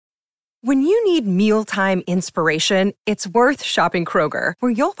When you need mealtime inspiration, it's worth shopping Kroger,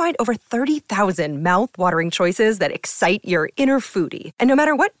 where you'll find over 30,000 mouth-watering choices that excite your inner foodie. And no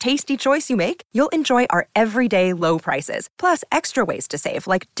matter what tasty choice you make, you'll enjoy our everyday low prices, plus extra ways to save,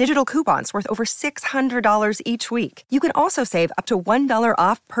 like digital coupons worth over $600 each week. You can also save up to $1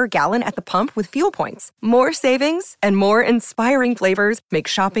 off per gallon at the pump with fuel points. More savings and more inspiring flavors make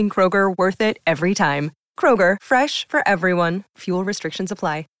shopping Kroger worth it every time. Kroger, fresh for everyone. Fuel restrictions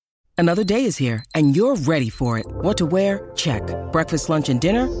apply. Another day is here, and you're ready for it. What to wear? Check. Breakfast, lunch, and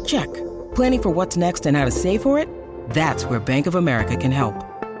dinner? Check. Planning for what's next and how to save for it? That's where Bank of America can help.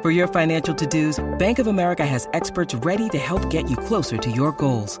 For your financial to-dos, Bank of America has experts ready to help get you closer to your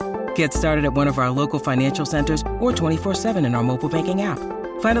goals. Get started at one of our local financial centers or 24/7 in our mobile banking app.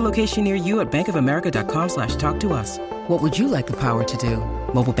 Find a location near you at bankofamerica.com/talktous. What would you like the power to do?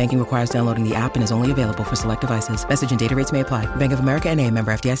 Mobile banking requires downloading the app and is only available for select devices. Message and data rates may apply. Bank of America N.A.,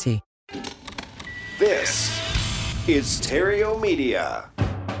 member FDIC. This is Stereo Media.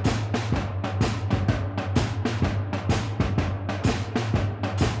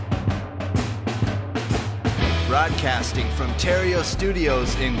 Broadcasting from Terrio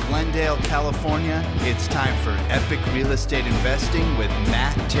Studios in Glendale, California, it's time for Epic Real Estate Investing with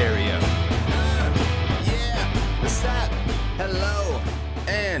Matt Terrio. What's up? Hello,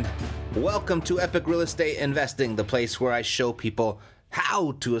 and welcome to Epic Real Estate Investing, the place where I show people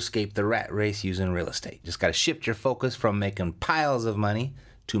how to escape the rat race using real estate. Just got to shift your focus from making piles of money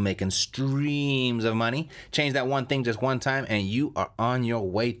to making streams of money. Change that one thing just one time, and you are on your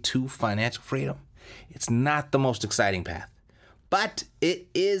way to financial freedom. It's not the most exciting path, but it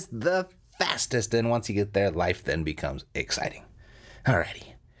is the fastest, and once you get there, life then becomes exciting. Alrighty,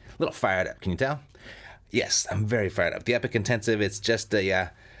 a little fired up, can you tell? Yes, I'm very fired up. The Epic Intensive, it's just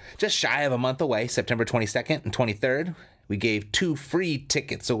shy of a month away, September 22nd and 23rd. We gave 2 free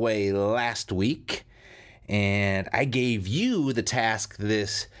tickets away last week, and I gave you the task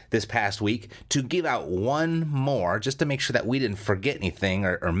this past week to give out one more, just to make sure that we didn't forget anything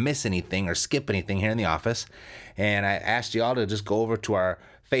or miss anything or skip anything here in the office. And I asked you all to just go over to our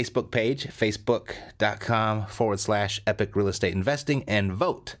Facebook page, facebook.com/Epic Real Estate Investing, and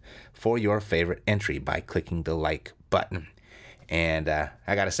vote for your favorite entry by clicking the like button. And I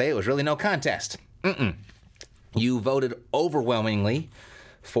got to say, it was really no contest. You voted overwhelmingly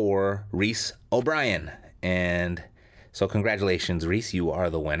for Reese O'Brien. And so congratulations, Reese. You are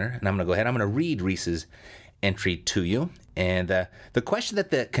the winner. And I'm going to go ahead. I'm going to read Reese's entry to you. And the question that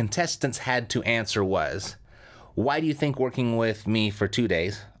the contestants had to answer was, why do you think working with me for 2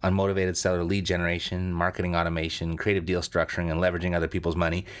 days on motivated seller lead generation, marketing automation, creative deal structuring, and leveraging other people's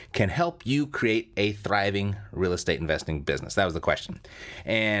money can help you create a thriving real estate investing business? That was the question.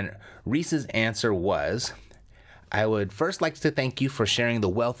 And Reese's answer was, I would first like to thank you for sharing the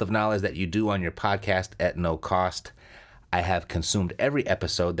wealth of knowledge that you do on your podcast at no cost. I have consumed every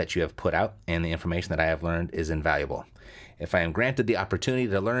episode that you have put out, and the information that I have learned is invaluable. If I am granted the opportunity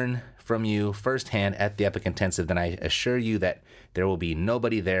to learn from you firsthand at the Epic Intensive, then I assure you that there will be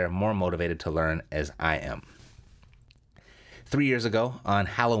nobody there more motivated to learn as I am. 3 years ago, on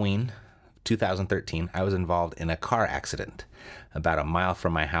Halloween 2013, I was involved in a car accident. About a mile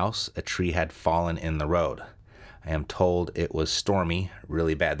from my house, a tree had fallen in the road. I am told it was stormy,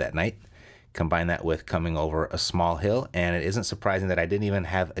 really bad that night. Combine that with coming over a small hill, and it isn't surprising that I didn't even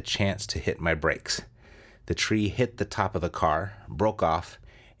have a chance to hit my brakes. The tree hit the top of the car, broke off,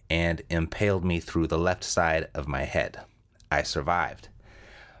 and impaled me through the left side of my head. I survived.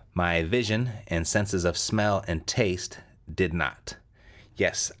 My vision and senses of smell and taste did not.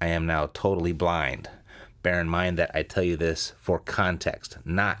 Yes, I am now totally blind. Bear in mind that I tell you this for context,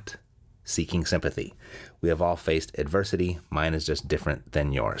 not seeking sympathy. We have all faced adversity. Mine is just different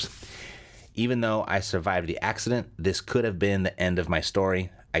than yours. Even though I survived the accident, this could have been the end of my story.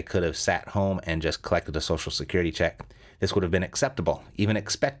 I could have sat home and just collected a Social Security check. This would have been acceptable, even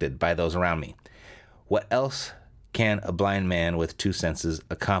expected by those around me. What else can a blind man with 2 senses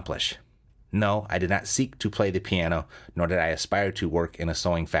accomplish? No, I did not seek to play the piano, nor did I aspire to work in a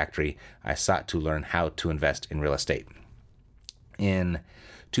sewing factory. I sought to learn how to invest in real estate. In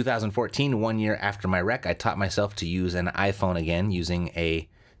 2014, 1 year after my wreck, I taught myself to use an iPhone again using a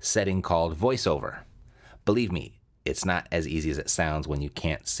setting called VoiceOver. Believe me, it's not as easy as it sounds when you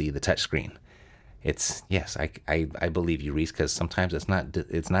can't see the touchscreen. Yes, I believe you, Reese, because sometimes it's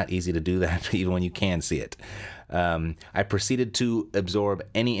not easy to do that even when you can see it. I proceeded to absorb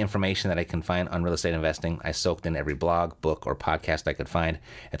any information that I can find on real estate investing. I soaked in every blog, book, or podcast I could find.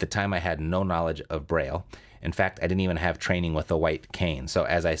 At the time, I had no knowledge of Braille, In fact, I didn't even have training with the white cane. So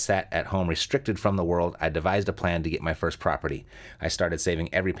as I sat at home restricted from the world, I devised a plan to get my first property. I started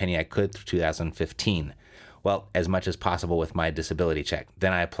saving every penny I could through 2015. Well, as much as possible with my disability check.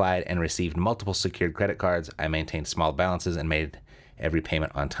 Then I applied and received multiple secured credit cards. I maintained small balances and made every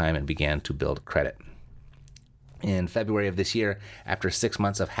payment on time and began to build credit. In February of this year, after 6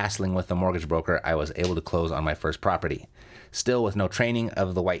 months of hassling with the mortgage broker, I was able to close on my first property. Still with no training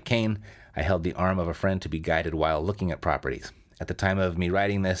of the white cane, I held the arm of a friend to be guided while looking at properties. At the time of me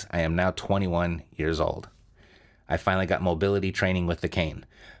writing this, I am now 21 years old. I finally got mobility training with the cane,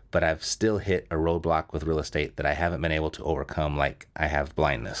 but I've still hit a roadblock with real estate that I haven't been able to overcome, like I have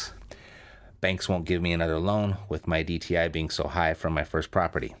blindness. Banks won't give me another loan with my DTI being so high from my first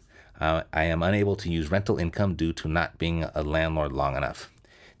property. I am unable to use rental income due to not being a landlord long enough.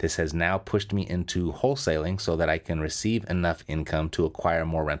 This has now pushed me into wholesaling so that I can receive enough income to acquire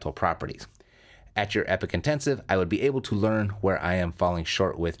more rental properties. At your Epic Intensive, I would be able to learn where I am falling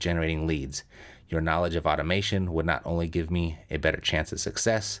short with generating leads. Your knowledge of automation would not only give me a better chance at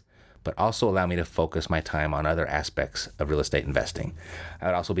success, but also allow me to focus my time on other aspects of real estate investing. I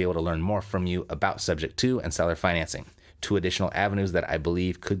would also be able to learn more from you about Subject 2 and seller financing, 2 additional avenues that I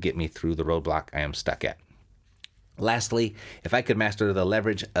believe could get me through the roadblock I am stuck at. Lastly, if I could master the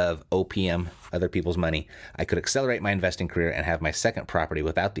leverage of OPM, other people's money, I could accelerate my investing career and have my second property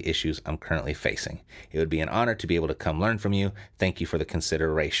without the issues I'm currently facing. It would be an honor to be able to come learn from you. Thank you for the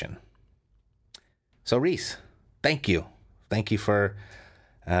consideration. So Reese, thank you. Thank you for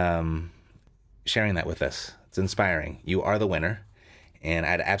sharing that with us. It's inspiring. You are the winner, and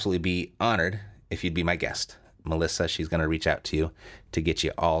I'd absolutely be honored if you'd be my guest. Melissa, she's going to reach out to you to get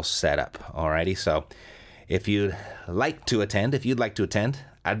you all set up. Alrighty, so if you'd like to attend,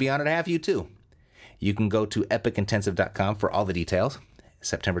 I'd be honored to have you too. You can go to epicintensive.com for all the details.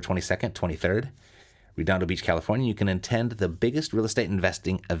 September 22nd, 23rd, Redondo Beach, California. You can attend the biggest real estate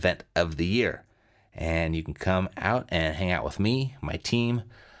investing event of the year. And you can come out and hang out with me, my team,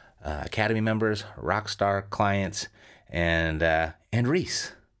 Academy members, Rockstar clients, and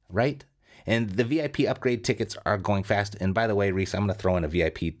Reese, right? And the VIP upgrade tickets are going fast. And by the way, Reese, I'm going to throw in a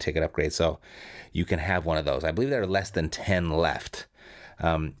VIP ticket upgrade so you can have one of those. I believe there are less than 10 left.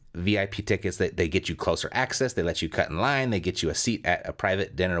 VIP tickets, they get you closer access. They let you cut in line. They get you a seat at a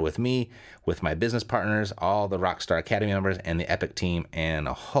private dinner with me, with my business partners, all the Rockstar Academy members, and the Epic team, and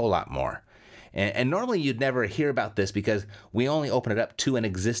a whole lot more. And normally you'd never hear about this because we only open it up to an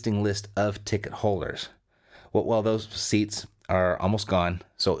existing list of ticket holders. Well, those seats are almost gone.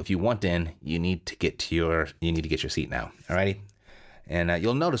 So if you want in, you need to get your seat now. Alrighty. And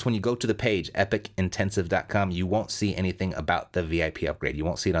you'll notice when you go to the page, epicintensive.com, you won't see anything about the VIP upgrade. You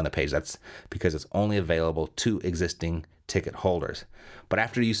won't see it on the page. That's because it's only available to existing ticket holders. But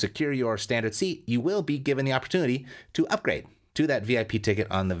after you secure your standard seat, you will be given the opportunity to upgrade to that VIP ticket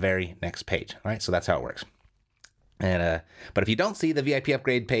on the very next page. All right, so that's how it works. And but if you don't see the VIP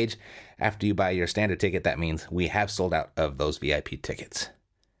upgrade page after you buy your standard ticket, that means we have sold out of those VIP tickets.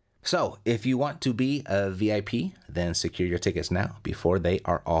 So if you want to be a VIP, then secure your tickets now before they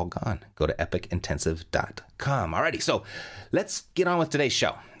are all gone. Go to epicintensive.com. Alrighty, so let's get on with today's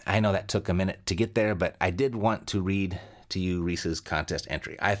show. I know that took a minute to get there, but I did want to read to you Reese's contest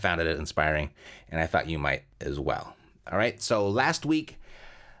entry. I found it inspiring, and I thought you might as well. All right, so last week,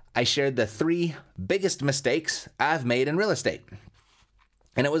 I shared the 3 biggest mistakes I've made in real estate.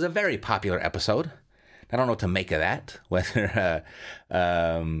 And it was a very popular episode. I don't know what to make of that, whether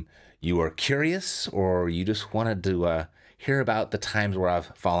you were curious or you just wanted to hear about the times where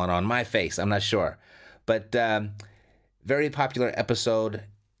I've fallen on my face. I'm not sure. But very popular episode,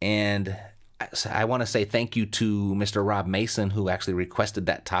 and I want to say thank you to Mr. Rob Mason, who actually requested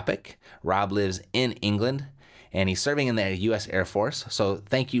that topic. Rob lives in England, and he's serving in the U.S. Air Force. So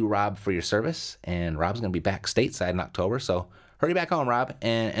thank you, Rob, for your service. And Rob's going to be back stateside in October. So hurry back home, Rob,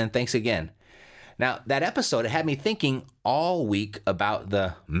 and thanks again. Now, that episode had me thinking all week about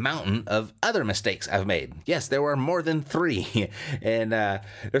the mountain of other mistakes I've made. Yes, there were more than 3. And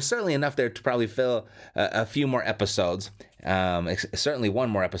there's certainly enough there to probably fill a few more episodes. Certainly one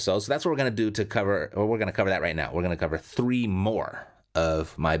more episode. So that's what we're going to do to cover, or we're going to cover that right now. We're going to cover 3 more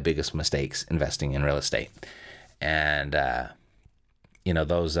of my biggest mistakes investing in real estate. And,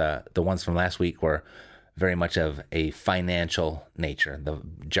 those, the ones from last week were very much of a financial nature, the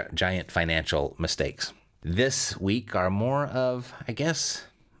giant financial mistakes. This week are more of, I guess,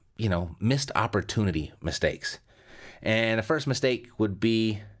 missed opportunity mistakes. And the first mistake would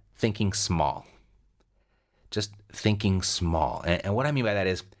be thinking small. Just thinking small. And what I mean by that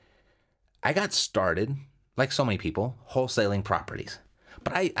is I got started, like so many people, wholesaling properties.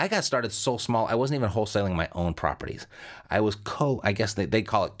 But I got started so small, I wasn't even wholesaling my own properties. I was I guess they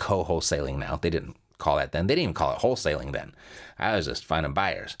call it co-wholesaling now. They didn't call that then. They didn't even call it wholesaling then. I was just finding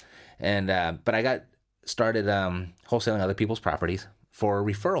buyers. But I got started wholesaling other people's properties for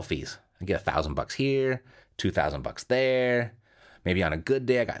referral fees. I get $1,000 here, $2,000 there. Maybe on a good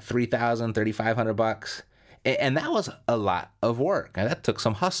day, I got $3,000, $3,500. And that was a lot of work. And that took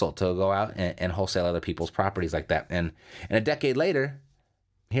some hustle to go out and wholesale other people's properties like that. And a decade later,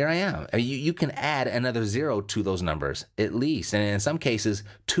 here I am. I mean, you can add another zero to those numbers, at least. And in some cases,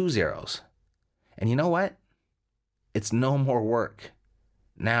 2 zeros. And you know what? It's no more work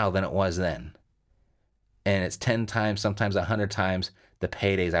now than it was then. And it's 10 times, sometimes 100 times the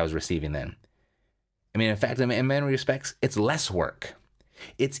paydays I was receiving then. I mean, in fact, in many respects, it's less work.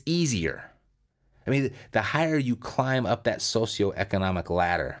 It's easier. I mean, the higher you climb up that socioeconomic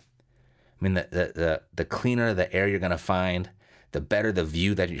ladder, I mean, the cleaner the air you're going to find, the better the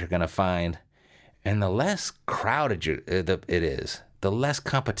view that you're going to find, and the less crowded it is, the less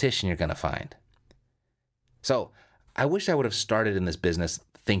competition you're going to find. So I wish I would have started in this business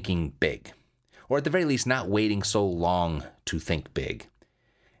thinking big, or at the very least, not waiting so long to think big.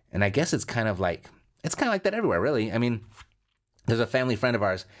 And I guess it's kind of like that everywhere, really. I mean, there's a family friend of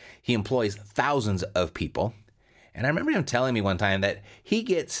ours. He employs thousands of people. And I remember him telling me one time that he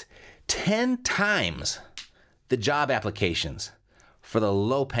gets 10 times the job applications for the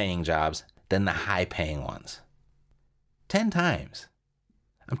low-paying jobs than the high-paying ones. 10 times.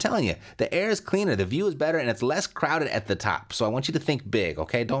 I'm telling you, the air is cleaner, the view is better, and it's less crowded at the top. So I want you to think big,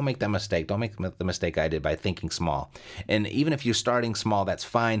 okay? Don't make that mistake. Don't make the mistake I did by thinking small. And even if you're starting small, that's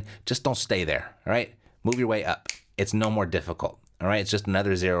fine. Just don't stay there, all right? Move your way up. It's no more difficult, all right? It's just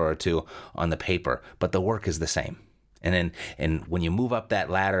another 0 or 2 on the paper, but the work is the same. And when you move up that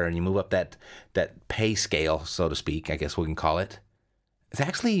ladder and you move up that pay scale, so to speak, I guess we can call it, it's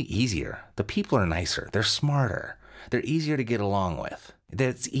actually easier. The people are nicer. They're smarter. They're easier to get along with.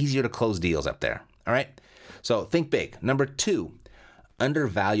 It's easier to close deals up there, all right? So think big. Number 2,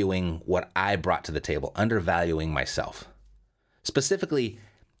 undervaluing what I brought to the table, undervaluing myself. Specifically,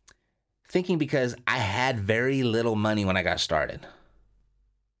 thinking because I had very little money when I got started.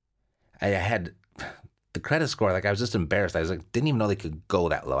 I had the credit score, like I was just embarrassed. I was like, didn't even know they could go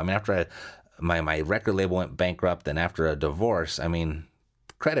that low. I mean, after my record label went bankrupt and after a divorce, I mean,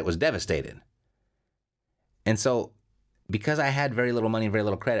 credit was devastated. And so because I had very little money and very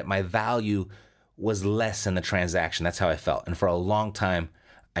little credit, my value was less in the transaction. That's how I felt. And for a long time,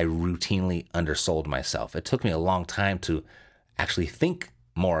 I routinely undersold myself. It took me a long time to actually think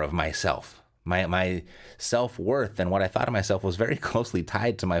more of myself. My self-worth and what I thought of myself was very closely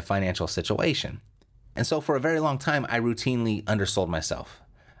tied to my financial situation. And so for a very long time, I routinely undersold myself.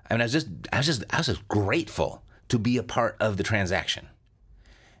 I mean, I was just grateful to be a part of the transaction.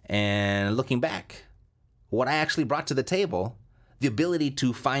 And looking back, what I actually brought to the table, the ability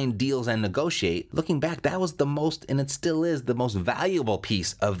to find deals and negotiate, looking back, that was the most, and it still is, the most valuable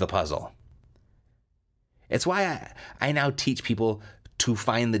piece of the puzzle. It's why I now teach people to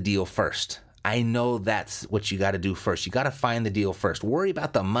find the deal first. I know that's what you got to do first. You got to find the deal first. Worry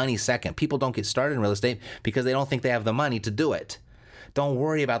about the money second. People don't get started in real estate because they don't think they have the money to do it. Don't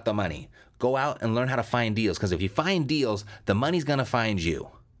worry about the money. Go out and learn how to find deals, because if you find deals, the money's going to find you.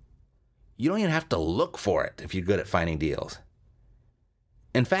 You don't even have to look for it if you're good at finding deals.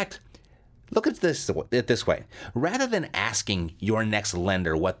 In fact, look at this way. Rather than asking your next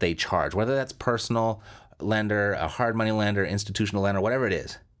lender what they charge, whether that's personal lender, a hard money lender, institutional lender, whatever it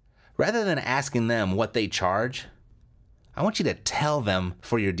is, rather than asking them what they charge, I want you to tell them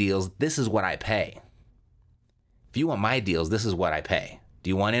for your deals, this is what I pay. If you want my deals, this is what I pay.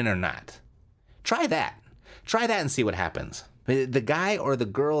 Do you want in or not? Try that. Try that and see what happens. The guy or the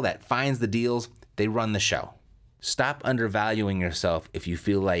girl that finds the deals, they run the show. Stop undervaluing yourself if you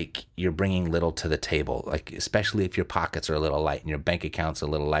feel like you're bringing little to the table, like especially if your pockets are a little light and your bank account's a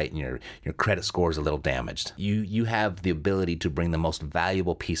little light and your credit score is a little damaged. You have the ability to bring the most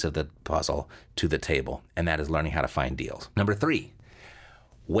valuable piece of the puzzle to the table, and that is learning how to find deals. Number 3,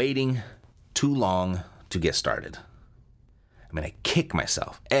 waiting too long to get started. I mean, I kick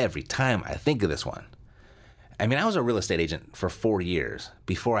myself every time I think of this one. I mean, I was a real estate agent for 4 years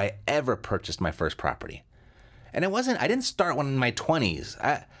before I ever purchased my first property. And I didn't start when in my 20s.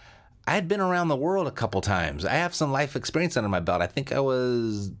 I had been around the world a couple times. I have some life experience under my belt. I think I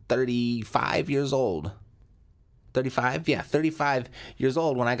was 35 years old. 35 years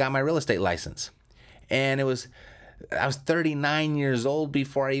old when I got my real estate license. And I was 39 years old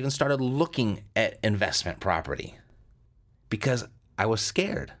before I even started looking at investment property because I was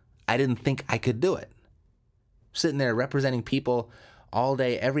scared. I didn't think I could do it. Sitting there representing people all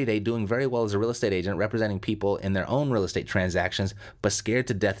day, every day, doing very well as a real estate agent, representing people in their own real estate transactions, but scared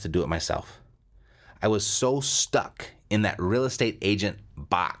to death to do it myself. I was so stuck in that real estate agent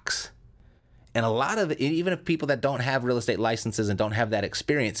box. And a lot of, even if people that don't have real estate licenses and don't have that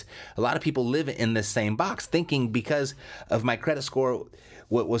experience, a lot of people live in this same box thinking because of my credit score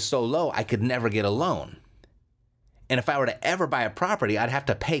was so low, I could never get a loan. And if I were to ever buy a property, I'd have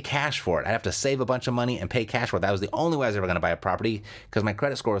to pay cash for it. I'd have to save a bunch of money and pay cash for it. That was the only way I was ever going to buy a property because my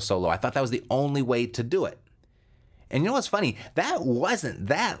credit score was so low. I thought that was the only way to do it. And you know what's funny? That wasn't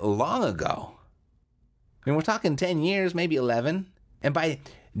that long ago. I mean, we're talking 10 years, maybe 11. And by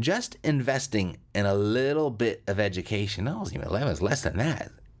just investing in a little bit of education, no, it wasn't even 11, it was less than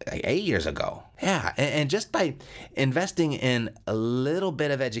that, like 8 years ago. Yeah, and just by investing in a little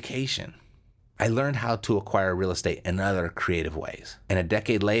bit of education, I learned how to acquire real estate in other creative ways. And a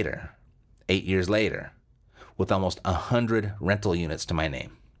decade later, 8 years later, with almost 100 rental units to my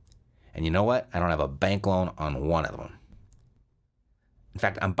name. And you know what? I don't have a bank loan on one of them. In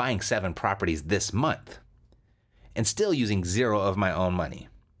fact, I'm buying 7 properties this month and still using 0 of my own money.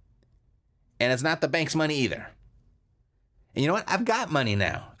 And it's not the bank's money either. And you know what? I've got money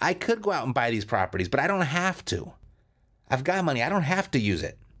now. I could go out and buy these properties, but I don't have to. I've got money. I don't have to use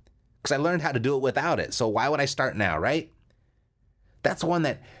it because I learned how to do it without it. So why would I start now, right? That's one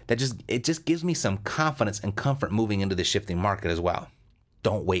that just gives me some confidence and comfort moving into the shifting market as well.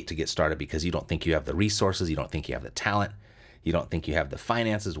 Don't wait to get started because you don't think you have the resources, you don't think you have the talent, you don't think you have the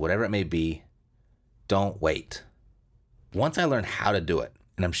finances, whatever it may be. Don't wait. Once I learned how to do it,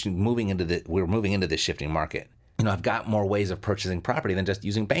 and we're moving into the shifting market, I've got more ways of purchasing property than just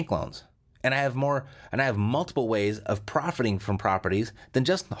using bank loans. And I have multiple ways of profiting from properties than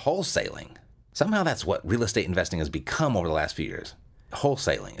just wholesaling. Somehow that's what real estate investing has become over the last few years.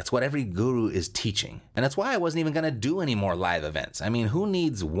 Wholesaling. It's what every guru is teaching. And that's why I wasn't even going to do any more live events. I mean, who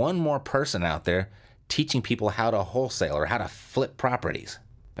needs one more person out there teaching people how to wholesale or how to flip properties?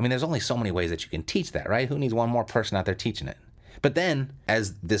 I mean, there's only so many ways that you can teach that, right? Who needs one more person out there teaching it? But then,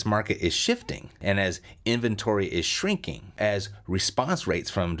 as this market is shifting and as inventory is shrinking, as response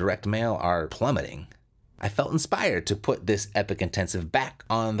rates from direct mail are plummeting, I felt inspired to put this Epic Intensive back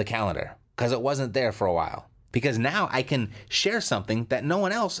on the calendar because it wasn't there for a while. Because now I can share something that no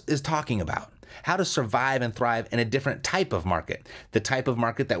one else is talking about. How to survive and thrive in a different type of market. The type of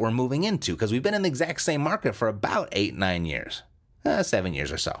market that we're moving into, because we've been in the exact same market for about 8-9 years. 7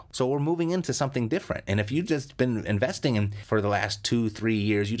 years or so. So we're moving into something different. And if you've just been investing in for the last 2-3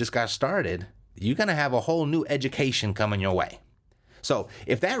 years, you just got started, you're going to have a whole new education coming your way. So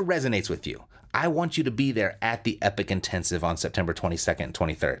if that resonates with you, I want you to be there at the Epic Intensive on September 22nd and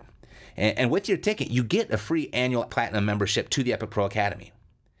 23rd. And with your ticket, you get a free annual platinum membership to the Epic Pro Academy.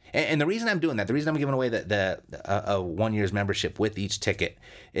 And the reason I'm doing that, the reason I'm giving away a 1 year's membership with each ticket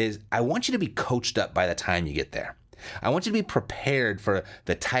is I want you to be coached up by the time you get there. I want you to be prepared for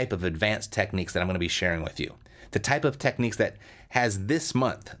the type of advanced techniques that I'm going to be sharing with you. The type of techniques that has this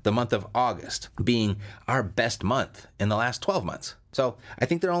month, the month of August, being our best month in the last 12 months. So I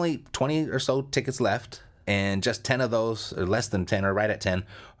think there are only 20 or so tickets left, and just 10 of those, or less than 10, or right at 10,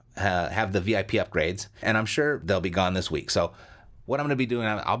 have the VIP upgrades. And I'm sure they'll be gone this week. So what I'm going to be doing,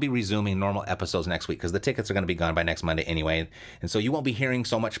 I'll be resuming normal episodes next week because the tickets are going to be gone by next Monday anyway. And so you won't be hearing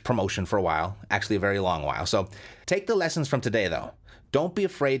so much promotion for a while, actually a very long while. So take the lessons from today, though. Don't be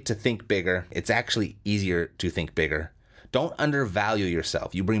afraid to think bigger. It's actually easier to think bigger. Don't undervalue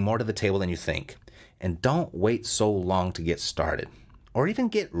yourself. You bring more to the table than you think. And don't wait so long to get started or even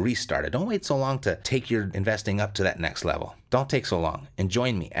get restarted. Don't wait so long to take your investing up to that next level. Don't take so long. And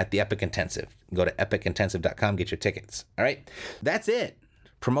join me at the Epic Intensive. Go to epicintensive.com, get your tickets. All right, that's it.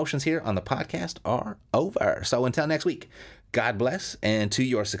 Promotions here on the podcast are over. So until next week, God bless, and to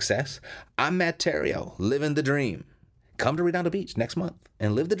your success, I'm Matt Theriault, living the dream. Come to Redondo Beach next month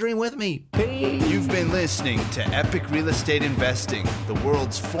and live the dream with me. Peace. You've been listening to Epic Real Estate Investing, the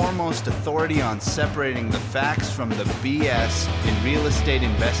world's foremost authority on separating the facts from the BS in real estate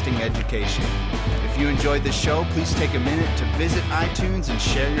investing education. If you enjoyed the show, please take a minute to visit iTunes and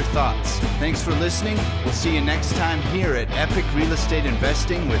share your thoughts. Thanks for listening. We'll see you next time here at Epic Real Estate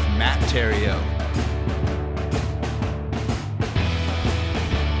Investing with Matt Theriault.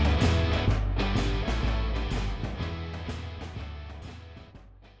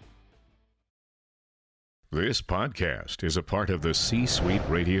 This podcast is a part of the C-Suite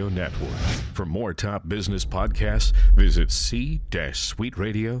Radio Network. For more top business podcasts, visit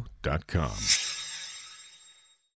c-suiteradio.com.